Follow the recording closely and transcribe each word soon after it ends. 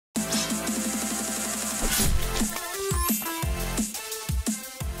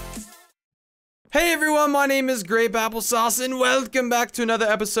Hey everyone, my name is Grapeapplesauce and welcome back to another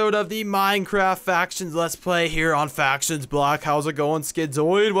episode of the Minecraft Factions Let's Play here on Factions Block. How's it going,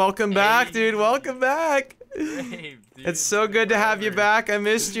 Skidzoid? Welcome back, dude. Welcome back. Dude, it's so good to have you back. I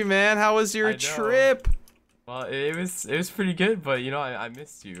missed you, man. How was your trip? Well, it was pretty good, but you know, I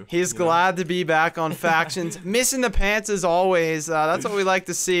missed you. He's glad to be back on Factions. Missing the pants as always. That's what we like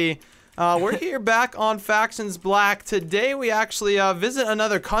to see. We're here back on Factions Black. Today we actually visit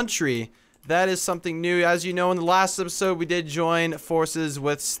another country. That is something new. As you know, in the last episode, we did join forces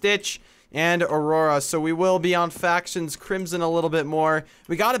with Stitch and Aurora. So we will be on Factions Crimson a little bit more.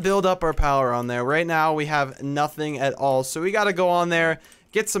 We got to build up our power on there. Right now, we have nothing at all. So we got to go on there,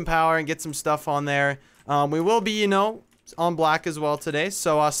 get some power, and get some stuff on there. We will be, you know, on Black as well today.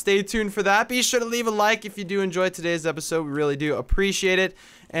 So stay tuned for that. Be sure to leave a like if you do enjoy today's episode. We really do appreciate it.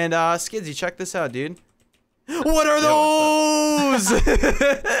 And Skidsy, check this out, dude. What are those?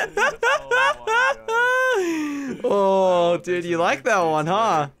 Oh, dude, you like that one,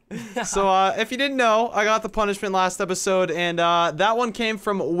 huh? So, if you didn't know, I got the punishment last episode, and that one came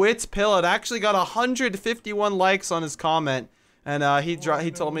from Wit Pill. It actually got 151 likes on his comment, and he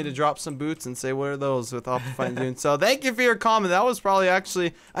told me to drop some boots and say, "What are those?" with Optifine Dune. So, thank you for your comment. That was probably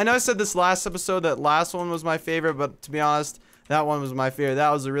actually, I know I said this last episode that last one was my favorite, but to be honest, that one was my favorite.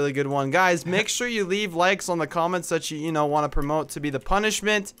 That was a really good one. Guys, make sure you leave likes on the comments that you know, want to promote to be the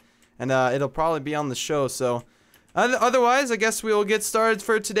punishment. And it'll probably be on the show. So, otherwise, I guess we will get started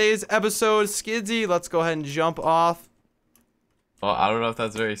for today's episode. Skidsy, let's go ahead and jump off. Well, I don't know if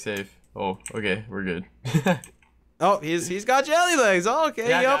that's very safe. Oh, okay. We're good. Oh, he's got jelly legs. Oh, okay,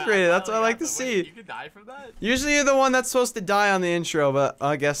 yeah, he upgraded. That's what I like to see. You could die from that? Usually you're the one that's supposed to die on the intro, but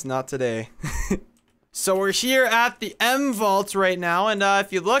I guess not today. So we're here at the M Vault right now, and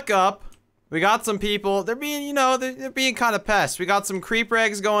if you look up, we got some people. They're being, you know, they're being kind of pests. We got some creep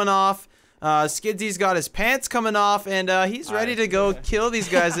rags going off. Skidsy's got his pants coming off, and he's ready to go kill these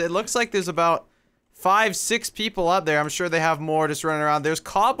guys. It looks like there's about 5-6 people up there. I'm sure they have more just running around. There's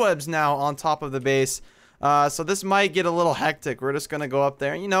cobwebs now on top of the base. So this might get a little hectic. We're just going to go up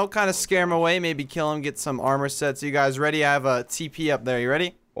there and, you know, kind of scare them away. Maybe kill them, get some armor sets. You guys ready? I have a TP up there. You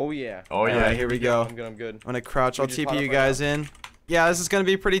ready? Oh yeah. Oh yeah. Alright, here we go. I'm good. I'm gonna crouch. I'll TP you guys in. Yeah, this is gonna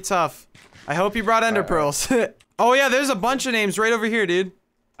be pretty tough. I hope you brought ender pearls. Oh yeah, there's a bunch of names right over here, dude.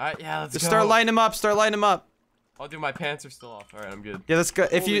 Alright, yeah, let's Just go. start lighting them up. Start lighting them up. Oh, dude, my pants are still off. Alright, I'm good. Yeah, let's go.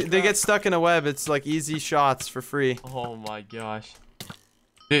 If they get stuck in a web, it's like easy shots for free. Oh my gosh.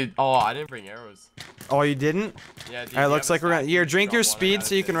 Dude, oh, I didn't bring arrows. Oh, you didn't? Yeah, dude. Alright, looks like we're gonna. Here, drink your speed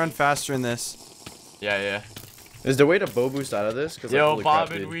so you can run faster in this. Yeah, yeah. Is there a way to bow boost out of this? Yo,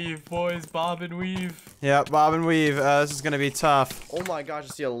 bob and weave, boys, bob and weave. Yeah, bob and weave. This is gonna be tough. Oh my gosh, I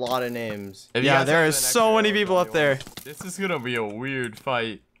see a lot of names. Yeah, there is so many people up there. This is gonna be a weird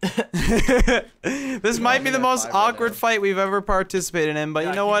fight. This might be the most awkward fight we've ever participated in, but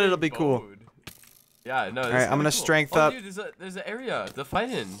you know what? It'll be cool. Yeah, no. Alright, I'm gonna strength up. Dude, there's an area to fight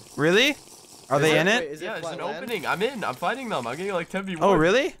in. Really? Are they in it? Yeah, there's an opening. I'm in. I'm fighting them. I'm getting like 10v1. Oh,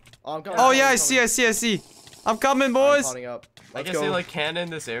 really? Oh, yeah, I see. I'm coming, boys. I guess they like cannon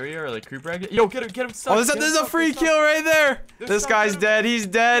this area or like creep rag. Yo, get him stuck. Oh, there's a free kill right there. This guy's dead. He's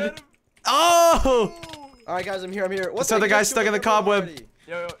dead. Oh! Alright, guys, I'm here. What's the other guy stuck in the cobweb?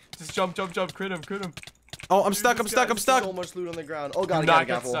 Yo, just jump, crit him. Oh, I'm stuck. So much loot on the ground. Oh god, do not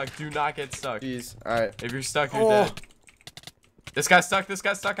get stuck. Do not get stuck. Jeez. Alright. If you're stuck, you're dead. This guy's stuck.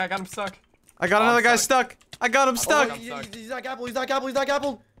 I got him stuck. I got another guy stuck. I got him stuck. Oh, he's not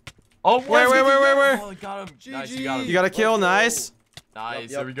gappled. Oh, where? Oh, got him. Nice, you got him. You got a kill. Nice.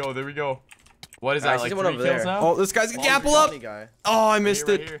 Nice. There we go. What is that? Like 3 kills now? Oh, this guy's gonna gapple up. Oh, I missed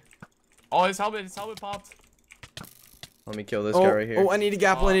it. Right. Oh, his helmet popped. Let me kill this guy right here. Oh, I need a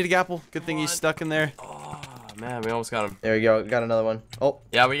gapple. Good thing he's stuck in there. Oh, man, we almost got him. There we go. Got another one. Oh.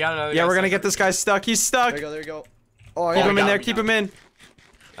 Yeah, we got another. Yeah, we're gonna get this guy stuck. He's stuck. There we go. Oh, keep him in there. Keep him in.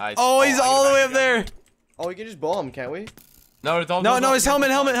 Nice. Oh, he's all the way up there. Oh, we can just ball him, can't we? No, his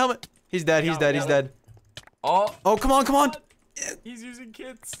helmet. He's dead. He's dead. Oh, come on. He's using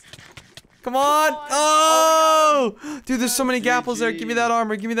kits. Come on. Oh, dude, there's so many gapples there. Give me that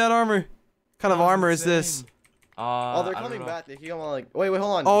armor. What kind of armor is this? Oh, they're coming back. They keep on like. Wait, hold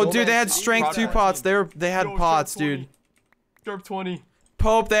on. Oh, dude, they had strength 2 pots. They had pots, dude. Sharp 20.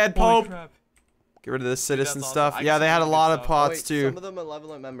 Pope. They had Pope. Crap. Get rid of the citizen stuff. Yeah, they had a lot of pots too. Some of the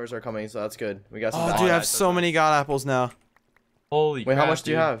malevolent members are coming, so that's good. We got some. Oh, dude, I have so many god apples now. Holy crap. Wait, how much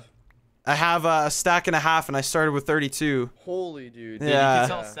do you have? I have a stack and a half, and I started with 32. Holy dude. Yeah. You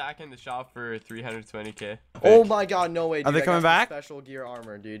can sell stack in the shop for 320k. Oh my god, no way, dude. Are they coming got back? Special gear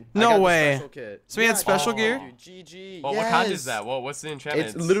armor, dude. No I got the way. special kit. So we had special gear? Dude, GG. Well, yes. what kind is that? What's the enchantment?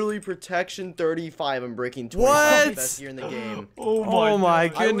 It's literally protection 35 and breaking 25. What? Best gear in the game. Oh my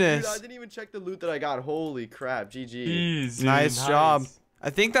goodness. I didn't even check the loot that I got. Holy crap, GG. Jeez, Nice job. I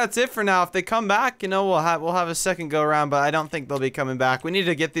think that's it for now. If they come back, you know, we'll have a second go around, but I don't think they'll be coming back. We need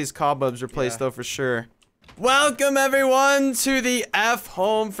to get these cobwebs replaced though for sure. Welcome everyone to the F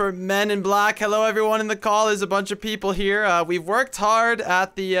home for Men in Black. Hello everyone in the call. There's a bunch of people here. We've worked hard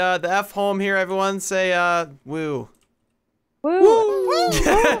at the F home here. Everyone say woo. Woo.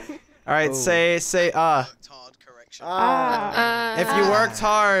 All right, say Worked hard, correction. If you worked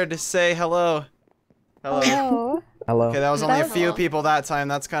hard, say hello. Hello. Hello. Okay, that was only a That few was- people that time.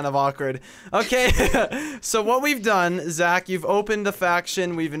 That's kind of awkward. Okay, so what we've done, Zach, you've opened the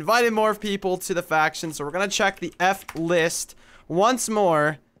faction. We've invited more people to the faction, so we're going to check the F list. Once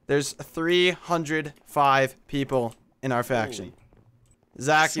more, there's 305 people in our faction.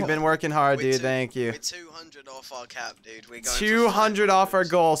 Zach, you've been working hard, dude. Thank you. We're 200 off our cap, dude. We're going 200 off our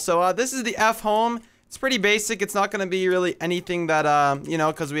goal. So this is the F home. It's pretty basic. It's not going to be really anything that, you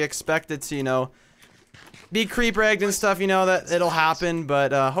know, because we expect it to, you know, be creeper egged and stuff, you know, that it'll happen,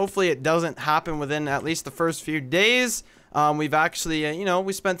 but hopefully it doesn't happen within at least the first few days. We've actually, you know,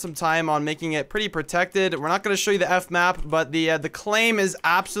 we spent some time on making it pretty protected. We're not going to show you the F map, but the claim is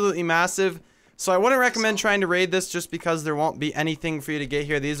absolutely massive. So I wouldn't recommend trying to raid this just because there won't be anything for you to get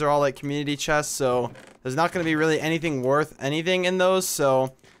here. These are all like community chests, so there's not going to be really anything worth anything in those.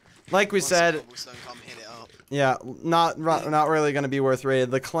 So like we said, yeah, not really going to be worth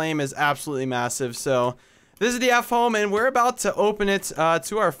raided. The claim is absolutely massive. So this is the F home, and we're about to open it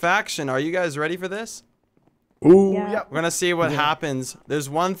to our faction. Are you guys ready for this? Ooh. Yeah. We're gonna see what happens. There's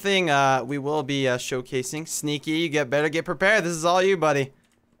one thing we will be showcasing. Sneaky, you better get prepared. This is all you, buddy.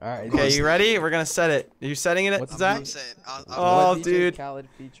 All right. Okay, you ready? We're gonna set it. Are you setting it, What's Zach? Oh, Oh, dude.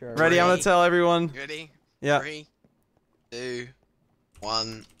 Feature Ready? I'm gonna tell everyone. Ready? Yeah. 3, 2,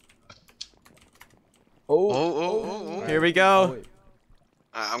 1. Oh. Here we go. wait.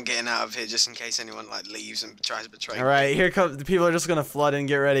 I'm getting out of here just in case anyone like leaves and tries to betray me. All right, here comes. The people are just gonna flood in.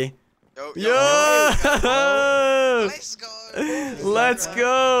 Get ready. Yo, Yo! let's go. Let's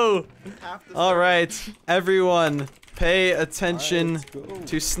go. All right, everyone, pay attention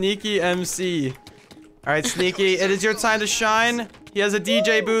to Sneaky MC. All right, Sneaky, it is your time to shine. He has a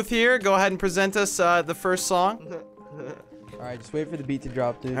DJ booth here. Go ahead and present us the first song. All right, just wait for the beat to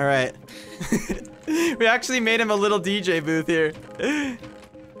drop, dude. All right. We actually made him a little DJ booth here.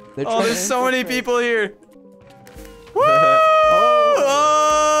 Oh, there's so many people here. Woo!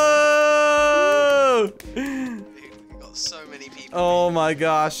 Oh! Dude, we got so many people. Oh my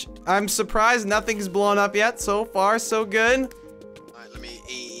gosh. I'm surprised nothing's blown up yet. So far, so good. Alright, let me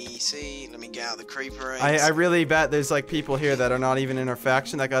EEC. Let me get out the creeper. I really bet there's like people here that are not even in our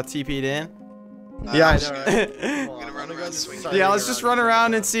faction that got TP'd in. Yeah, I I'm know, just right? I'm gonna run around swinging. Yeah, let's just run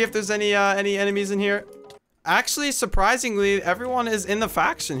around and see if there's any enemies in here. Actually, surprisingly, everyone is in the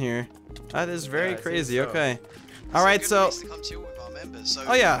faction here. That is very Yeah, I think crazy. so. Okay. It's All a right, good so place to come chill with our members. So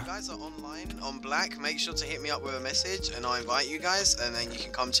Oh, yeah. if you guys are online on Black, make sure to hit me up with a message and I'll invite you guys and then you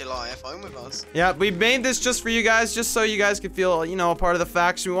can come chill our F home with us. yeah, we made this just for you guys, just so you guys can feel, you know, a part of the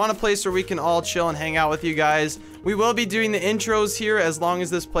faction. We want a place where we can all chill and hang out with you guys. We will be doing the intros here as long as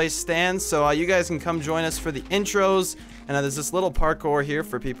this place stands, so you guys can come join us for the intros. And there's this little parkour here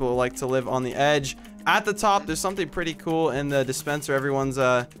for people who like to live on the edge. At the top, there's something pretty cool in the dispenser. Everyone's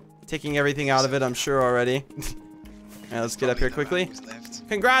taking everything out of it, I'm sure already. Alright, let's get up here quickly.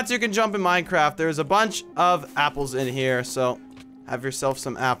 Congrats, you can jump in Minecraft. There's a bunch of apples in here, so have yourself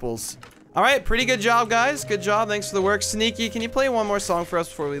some apples. All right, pretty good job, guys. Good job. Thanks for the work. Sneaky, can you play one more song for us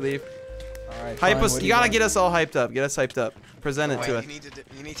before we leave? All right. Hype fine, us. what do You gotta want? get us all hyped up. Get us hyped up. Present it Wait, to us.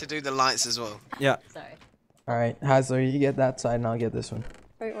 you need to do the lights as well. Yeah. Sorry. All right, Hazler, you get that side, and I'll get this one.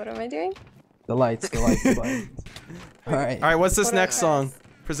 Wait, what am I doing? The lights, the lights. The buttons. All right. All right, what's this What next are song?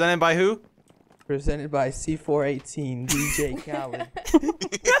 Presented by who? Presented by C418 DJ Khaled.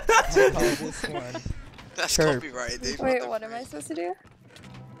 I call this one. That's Curb. copyrighted, dude. Wait, what am I supposed to do?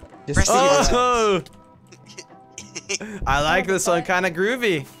 Just Press see the it. Oh! I like this one. Kind of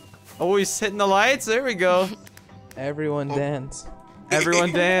groovy. Oh, he's hitting the lights. There we go. Everyone dance.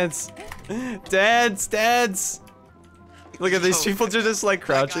 Everyone dance. Dance, dance. Look at these people just like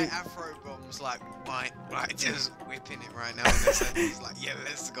crouching. That guy Afro Bomb's like just whipping it right now. And he's like, yeah,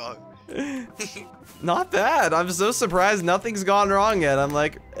 let's go. Not bad. I'm so surprised nothing's gone wrong yet. I'm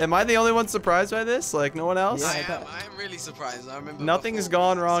like, am I the only one surprised by this? Like, no one else? I am really surprised. I remember Nothing's before,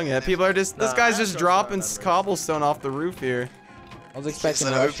 gone wrong yet. People are just, this guy's just dropping cobblestone off the roof here. I was It's expecting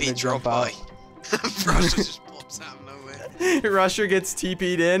an Russia OP to drop jump out. by. Russia just pops out of nowhere. Rusher gets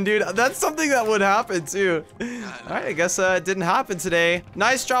TP'd in, dude. That's something that would happen too. Alright, I guess it didn't happen today.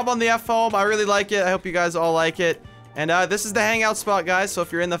 Nice job on the F home. I really like it. I hope you guys all like it. And this is the hangout spot, guys. So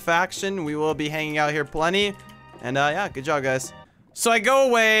if you're in the faction, we will be hanging out here plenty. And yeah, good job, guys. So I go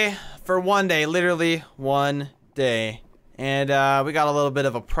away for one day, literally one day. And we got a little bit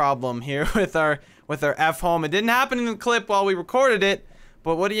of a problem here with our F home. It didn't happen in the clip while we recorded it.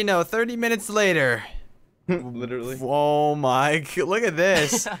 But what do you know, 30 minutes later. Literally. Oh my, look at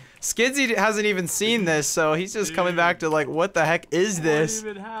this. Skidzy hasn't even seen this, so he's just coming back to like, what the heck is this? What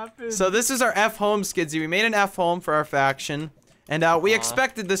even happened? So this is our F home, Skidzy. We made an F home for our faction, and we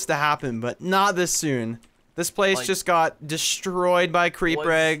expected this to happen, but not this soon. This place Like, just got destroyed by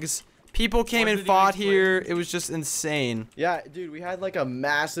creeper eggs. People came and did it fought even here. It was just insane. Yeah, dude, we had like a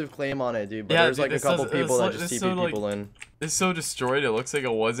massive claim on it, dude. But Yeah, there's dude, like a this couple does- people this that lo- just this TP so, people in. It's so destroyed. It looks like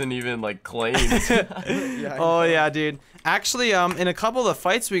it wasn't even like claimed. Yeah, Oh yeah, dude. Actually, in a couple of the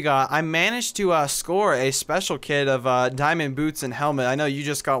fights we got, I managed to score a special kit of diamond boots and helmet. I know you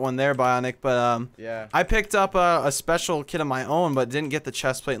just got one there, Bionic, but yeah. I picked up a special kit of my own, but didn't get the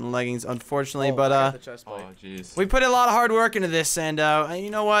chest plate and leggings, unfortunately. Oh, I but got the chest plate. Oh jeez. we put a lot of hard work into this, and you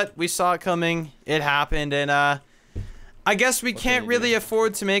know what? We saw it coming. It happened, and I guess we can't really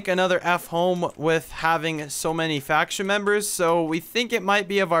afford to make another F home with having so many faction members. So we think it might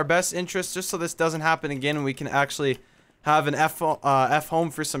be of our best interest, just so this doesn't happen again, and we can actually have an F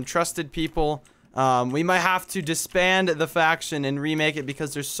home for some trusted people. We might have to disband the faction and remake it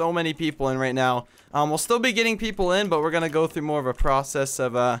because there's so many people in right now. We'll still be getting people in, but we're gonna go through more of a process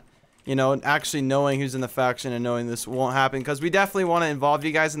of you know, actually knowing who's in the faction and knowing this won't happen, because we definitely want to involve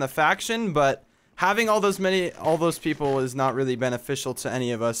you guys in the faction, but having all those people is not really beneficial to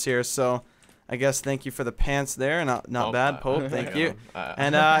any of us here. So I guess thank you for the pants there. Not bad, Pope. Thank you.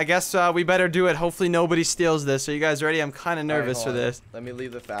 And I guess we better do it. Hopefully nobody steals this. Are you guys ready? I'm kind of nervous for hold on. this. Let me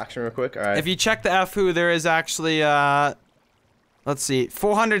leave the faction real quick. All right. If you check the FU, there is actually let's see,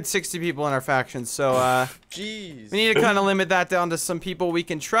 460 people in our faction. So Jeez. we need to kind of limit that down to some people we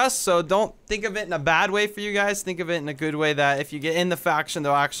can trust. So don't think of it in a bad way for you guys. Think of it in a good way, that if you get in the faction,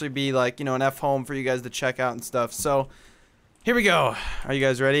 there'll actually be like, you know, an F home for you guys to check out and stuff. So here we go. Are you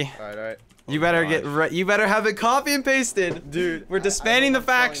guys ready? All right. You better you better have it copy and pasted. Dude, We're disbanding the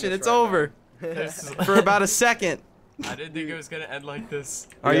faction. It's over. For about a second. I didn't think it was gonna end like this.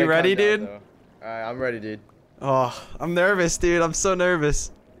 Are you ready, dude? All right, I'm ready, dude. Oh, I'm nervous, dude. I'm so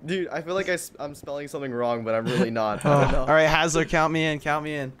nervous. Dude, I feel like I'm spelling something wrong, but I'm really not. I Oh. don't know. All right, Hazler, count me in. Count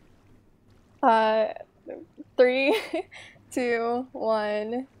me in. 3, 2,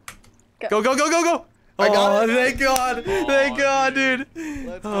 1. Go, go, go, go, go. I got Oh, it. thank God. Thank God, dude.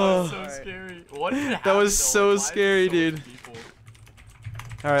 Let's Oh. go. So Alright. scary. What did That was happen, so though? Why scary, did so many dude. people-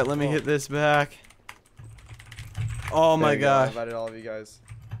 All right, let me hit this back. Oh There my you go. I God. invited all of you guys.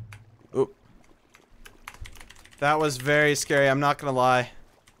 Oop. That was very scary. I'm not gonna lie.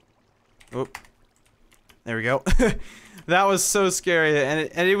 Oop. There we go. That was so scary, and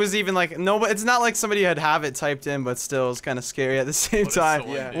it was even like it's not like somebody had have it typed in, but still, it's kind of scary at the same What if time.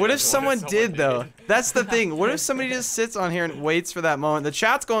 someone did? What if someone did though? did? That's the thing. What if somebody just sits on here and waits for that moment? The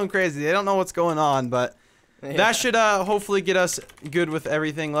chat's going crazy. They don't know what's going on, but that should hopefully get us good with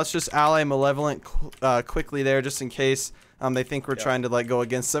everything. Let's just ally Malevolent quickly there, just in case they think we're trying to like go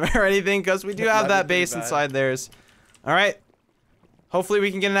against them or anything, because we do have that That'd be pretty base bad. inside theirs. All right. Hopefully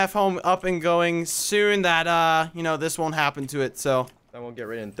we can get an F home up and going soon, that you know, this won't happen to it. So That won't get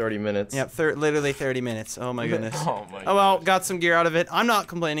ready in 30 minutes. yep, literally 30 minutes. Oh my goodness. Oh my. Oh well, gosh. got some gear out of it. I'm not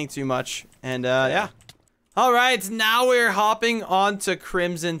complaining too much. And yeah. All right, now we're hopping on to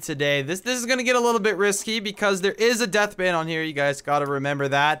Crimson today. This is gonna get a little bit risky because there is a death ban on here. You guys gotta remember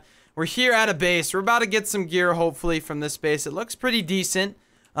that. We're here at a base. We're about to get some gear hopefully from this base. It looks pretty decent.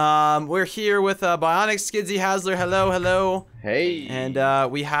 We're here with Bionic, Skidzy, Hazler. Hello, hello. Hey.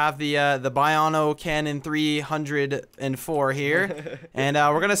 And we have the Biono Cannon 304 here, and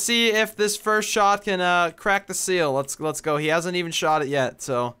we're gonna see if this first shot can crack the seal. Let's go. He hasn't even shot it yet,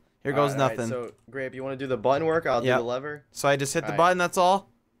 so here goes Alright, nothing. So, Grape, you want to do the button work? I'll Yep. do the lever. So I just hit the Alright. button. That's all.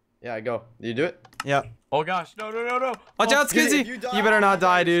 Yeah, go. You do it? Yep. Oh gosh, no, no, no, no. Watch out, dude, Skidzy. if you die, You better not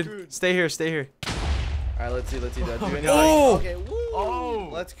die, you're dude. screwed. Stay here. Stay here. All right, let's see. Do anything. Oh! Okay. Woo! Oh.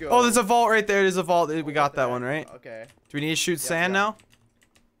 Let's go. Oh, there's a vault right there. There's a vault. We got that one right. Okay. Do we need to shoot Yeah, sand yeah. now?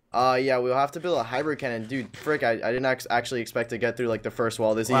 Yeah, we'll have to build a hybrid cannon. Dude, frick, I didn't actually expect to get through, like, the first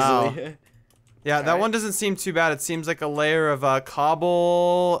wall this Wow. easily. Yeah, that Alright. one doesn't seem too bad. It seems like a layer of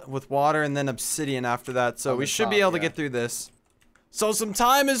cobble with water and then obsidian after that. So On we the should top, be able to yeah. get through this. So some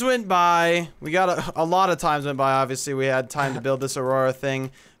time has went by. We got a lot of times went by. Obviously, we had time to build this Aurora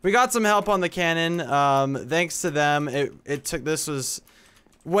thing. We got some help on the cannon. Thanks to them, this was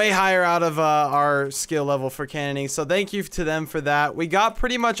way higher out of our skill level for cannoning. So thank you to them for that. We got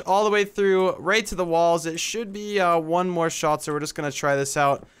pretty much all the way through, right to the walls. It should be one more shot, so we're just gonna try this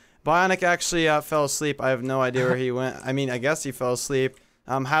out. Bionic actually fell asleep. I have no idea where he went. I mean, I guess he fell asleep.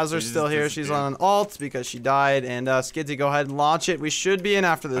 Hazard's still here. She's on an alt because she died. And Skidsy, go ahead and launch it. We should be in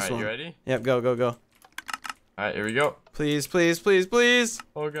after this Alright, one. you ready? Yep, go, go, go. Alright, here we go. Please, please, please, please.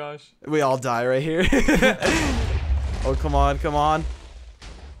 Oh gosh. We all die right here. Oh, come on, come on.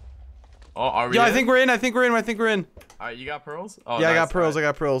 Oh, are we? Yeah, I in? think we're in. I think we're in. I think we're in. Alright, you got pearls? Oh, Yeah, I nice. got pearls. I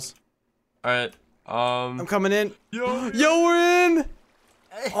got pearls. Alright. I'm coming in. Yo, Yo, we're in.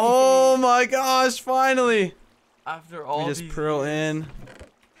 Oh my gosh, finally. after all We just these pearl years. in.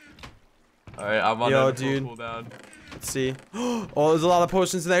 Alright, I'm on Yo, another dude. cooldown. Let's see. Oh, there's a lot of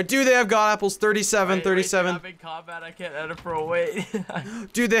potions in there. Dude, they have god apples. 37, Wait, 37. I'm in combat. I can't edit for a wait.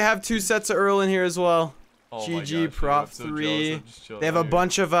 Dude, they have 2 sets of Earl in here as well. Oh my GG, gosh, prop I'm so 3. jealous. I'm just chilling They have a out here.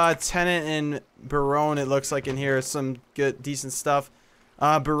 bunch of Tenant and Barone, it looks like, in here. Some good, decent stuff.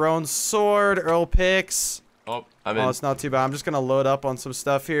 Barone sword, Earl picks. Oh, I'm Oh, in. it's not too bad. I'm just gonna load up on some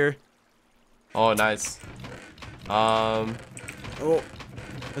stuff here. Oh, nice. Oh,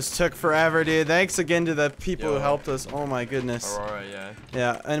 this took forever, dude. Thanks again to the people who Yo. helped us. Oh my goodness. Aurora, yeah.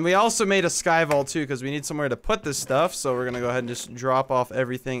 Yeah, and we also made a sky vault too because we need somewhere to put this stuff. So we're gonna go ahead and just drop off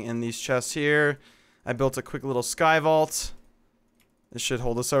everything in these chests here. I built a quick little sky vault. This should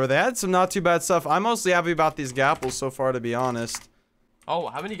hold us over. They had some not too bad stuff. I'm mostly happy about these gapples so far, to be honest. Oh,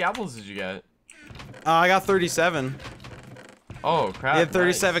 how many gapples did you get? I got 37. Oh, crap. We had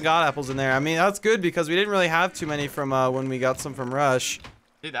 37 nice. god apples in there. I mean, that's good because we didn't really have too many from when we got some from Rush.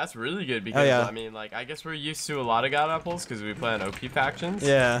 Dude, that's really good because, yeah. I mean, like, I guess we're used to a lot of god apples because we play on OP factions.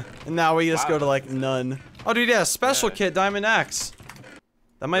 Yeah, and now we just Wow. go to like none. Oh, dude, yeah, special Yeah. kit Diamond Axe.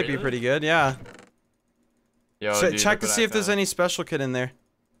 That might be Really? pretty good, yeah. Yo, Check dude, to look what see I if there's found. any special kit in there.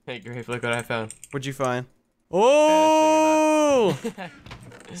 Hey, Grape, look what I found. What'd you find? Oh!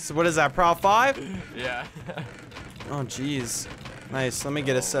 So what is that, Prop 5? Yeah. Oh, jeez. Nice, let me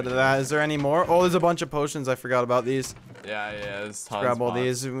get a set of that. Is there any more? Oh, there's a bunch of potions. I forgot about these. yeah, there's tons. Grab all Boss.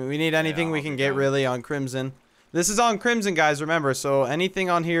 these. We need anything Yeah, we I'll can be get down. really on Crimson. This is on Crimson, guys, remember. So anything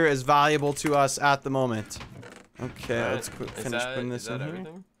on here is valuable to us at the moment. Okay, Alright, let's is finish that- putting is this in that here.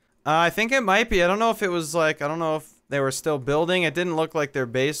 everything? I think it might be. I don't know if it was like, I don't know if they were still building. It didn't look like their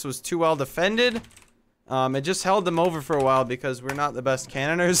base was too well defended. It just held them over for a while because we're not the best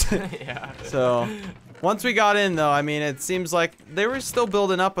cannoners. Yeah. So once we got in though, I mean, it seems like they were still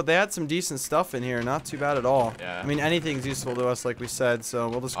building up, but they had some decent stuff in here. Not too bad at all. Yeah. I mean, anything's useful to us, like we said. So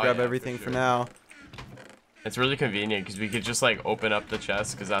we'll just Oh, grab yeah, for everything for sure. now. It's really convenient because we could just like open up the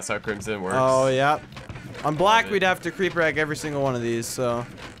chest because that's how Crimson works. Oh, yeah. On black, it. we'd have to creeper egg every single one of these. So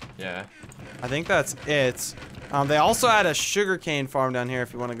Yeah. I think that's it. They also had a sugarcane farm down here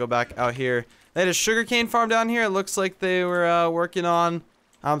if you want to go back out here. They had a sugarcane farm down here. It looks like they were working on.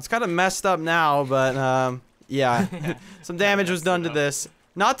 It's kind of messed up now, but yeah. Some damage was done to this.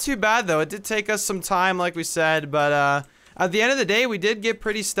 Not too bad, though. It did take us some time, like we said, but at the end of the day, we did get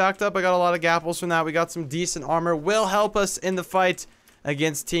pretty stocked up. I got a lot of gapples from that. We got some decent armor. Will help us in the fight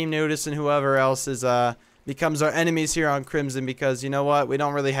against Team Nudis and whoever else is becomes our enemies here on Crimson, because you know what, we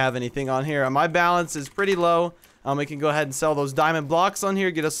don't really have anything on here. My balance is pretty low. We can go ahead and sell those diamond blocks on here,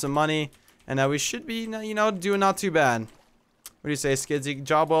 get us some money, and we should be, you know, doing not too bad. What do you say, Skidsy?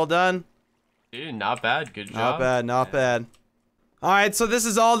 Job well done? Dude, not bad. Good job. Not bad, not bad. Alright, so this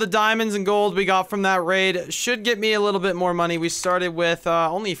is all the diamonds and gold we got from that raid. Should get me a little bit more money. We started with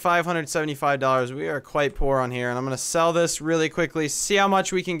only $575. We are quite poor on here, and I'm going to sell this really quickly, see how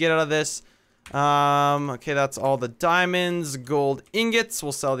much we can get out of this. Okay, that's all the diamonds, gold ingots.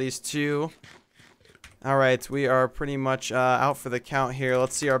 We'll sell these too. Alright, we are pretty much out for the count here.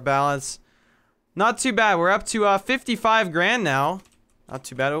 Let's see our balance. Not too bad. We're up to 55 grand now. Not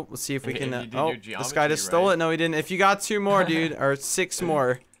too bad. Oh, we'll see if we If can. you did Oh, your this guy geometry just stole right. it. No, he didn't. If you got 2 more, dude, or 6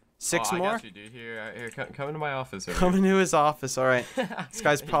 more. 6 oh, more? I got you, dude. Here, come into my office. over Come here. into his office. All right. This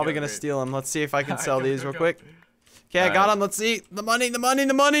guy's There you probably go, going to Grape. steal him. Let's see if I can sell Go, these go, real go. quick. Okay, I got Alright. him. Let's see. The money, the money,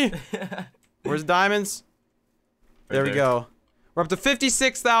 the money. Where's diamonds? There we there. go. We're up to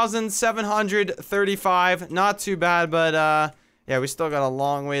 56,735. Not too bad, but yeah, we still got a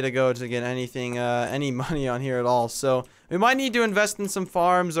long way to go to get anything, any money on here at all. So we might need to invest in some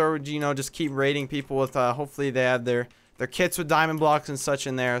farms, or you know, just keep raiding people with. Hopefully they have their kits with diamond blocks and such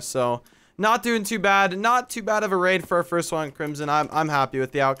in there. So not doing too bad. Not too bad of a raid for our first one, Crimson. I'm happy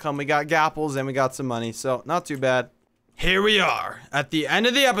with the outcome. We got gapples and we got some money, so not too bad. Here we are at the end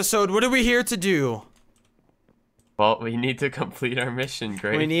of the episode. What are we here to do? Well, we need to complete our mission,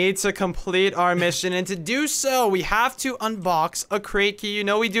 Grape. We need to complete our mission, and to do so, we have to unbox a crate key. You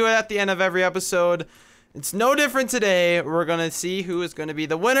know we do it at the end of every episode. It's no different today. We're going to see who is going to be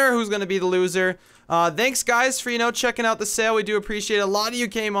the winner, who's going to be the loser. Thanks, guys, for, you know, checking out the sale. We do appreciate it. A lot of you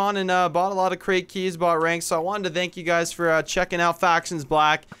came on and bought a lot of crate keys, bought ranks, so I wanted to thank you guys for checking out Factions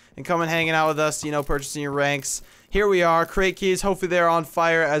Black and coming hanging out with us, you know, purchasing your ranks. Here we are, crate keys. Hopefully they're on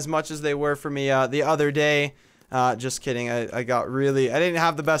fire as much as they were for me the other day. Just kidding. I didn't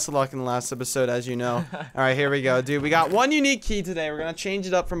have the best of luck in the last episode, as you know. All right, here we go, dude. We got one unique key today. We're going to change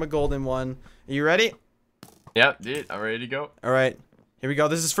it up from a golden one. Are you ready? Yep, dude. I'm ready to go. All right. Here we go.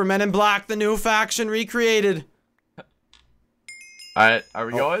 This is for Men in Black, the new faction recreated. All right. Are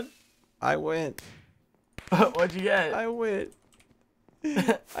we going? I win. What'd you get? I win.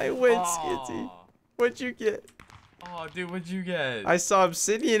 I win, Skitty. What'd you get? Oh, dude, what'd you get? I saw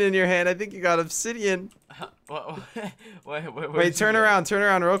obsidian in your hand. I think you got obsidian. Wait, turn around. Turn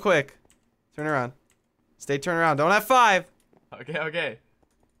around real quick. Turn around. Stay turned around. Don't have 5. Okay.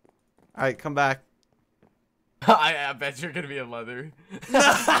 All right, come back. I bet you're gonna be a leather. No.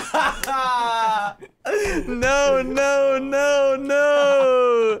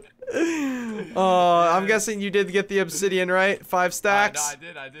 Oh, I'm guessing you did get the obsidian, right? 5 stacks?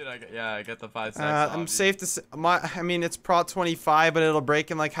 No, I did. I got the 5 stacks. I'm safe to say, I mean, it's Prot 25, but it'll break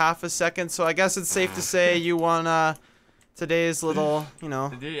in like half a second, so I guess it's safe to say you won today's little, you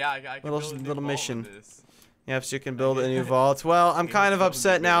know, Dude, yeah, I can build a new little vault mission. with this. Yep, so you can build a new vault. Well, I'm kind of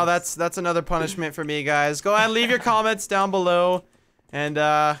upset now. That's another punishment for me, guys. Go ahead and leave your comments down below. And,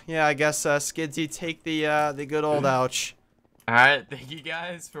 yeah, I guess, Skidsy, take the good old ouch. Alright, thank you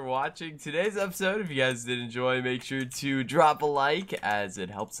guys for watching today's episode. If you guys did enjoy, make sure to drop a like as it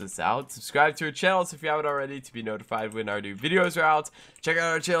helps us out. Subscribe to our channels if you haven't already to be notified when our new videos are out. Check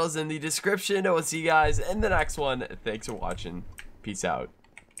out our channels in the description, and we'll see you guys in the next one. Thanks for watching. Peace out.